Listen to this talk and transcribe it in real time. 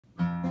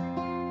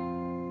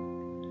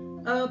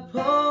A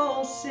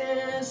pulse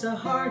is a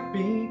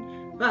heartbeat,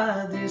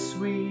 by this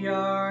we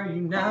are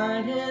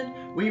united.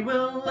 We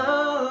will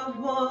love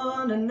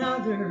one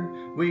another,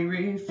 we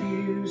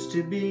refuse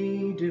to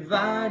be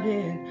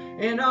divided.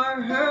 In our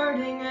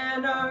hurting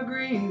and our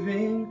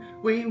grieving,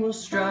 we will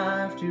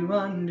strive to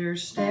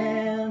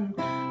understand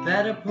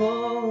that a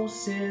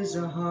pulse is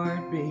a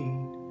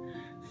heartbeat.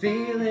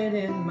 Feel it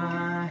in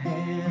my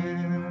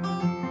hand.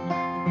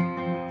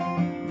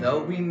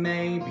 Though we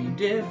may be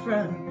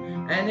different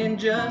and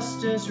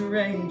injustice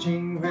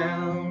raging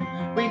round,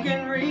 we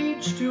can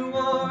reach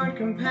toward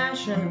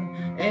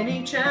compassion in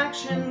each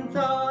action,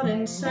 thought,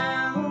 and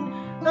sound.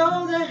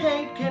 Though the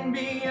hate can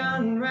be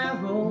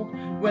unraveled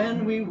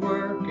when we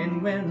work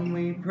and when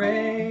we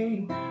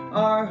pray,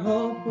 our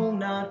hope will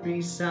not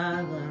be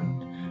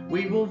silent,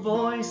 we will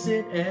voice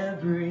it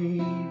every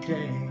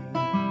day.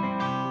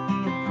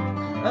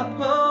 A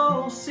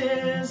pulse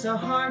is a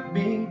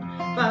heartbeat,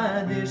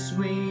 by this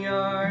we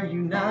are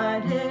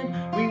united.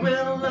 We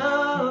will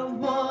love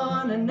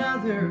one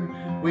another,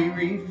 we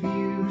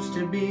refuse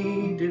to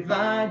be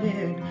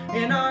divided.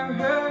 In our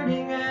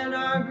hurting and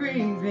our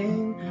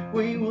grieving,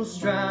 we will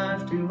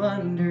strive to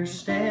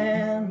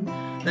understand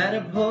that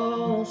a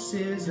pulse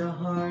is a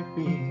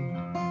heartbeat.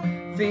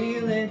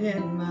 Feel it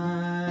in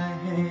my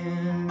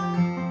hand.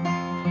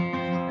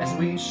 As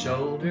we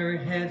shoulder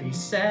heavy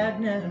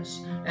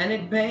sadness and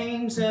it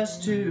pains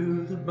us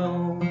to the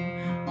bone,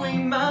 we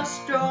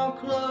must draw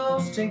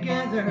close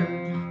together,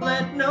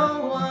 let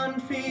no one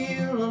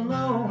feel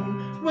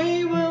alone.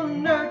 We will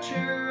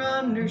nurture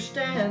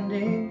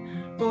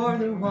understanding for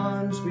the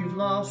ones we've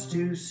lost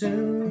too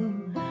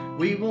soon.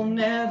 We will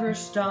never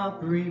stop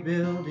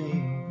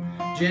rebuilding,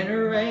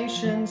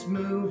 generations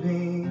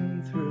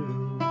moving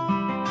through.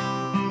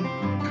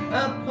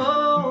 A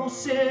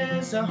pulse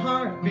is a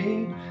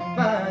heartbeat,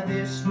 by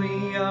this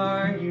we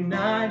are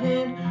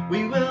united.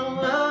 We will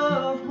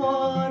love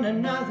one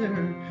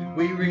another,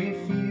 we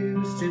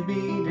refuse to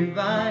be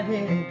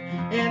divided.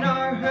 In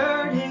our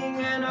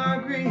hurting and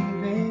our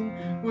grieving,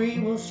 we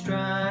will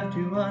strive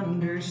to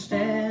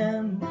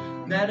understand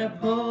that a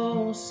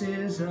pulse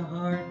is a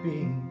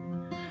heartbeat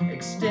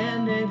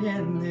extended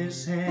in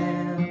this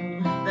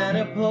hand. That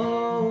a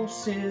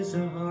pulse is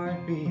a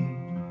heartbeat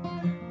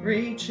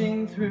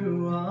reaching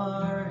through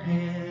our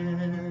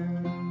hands.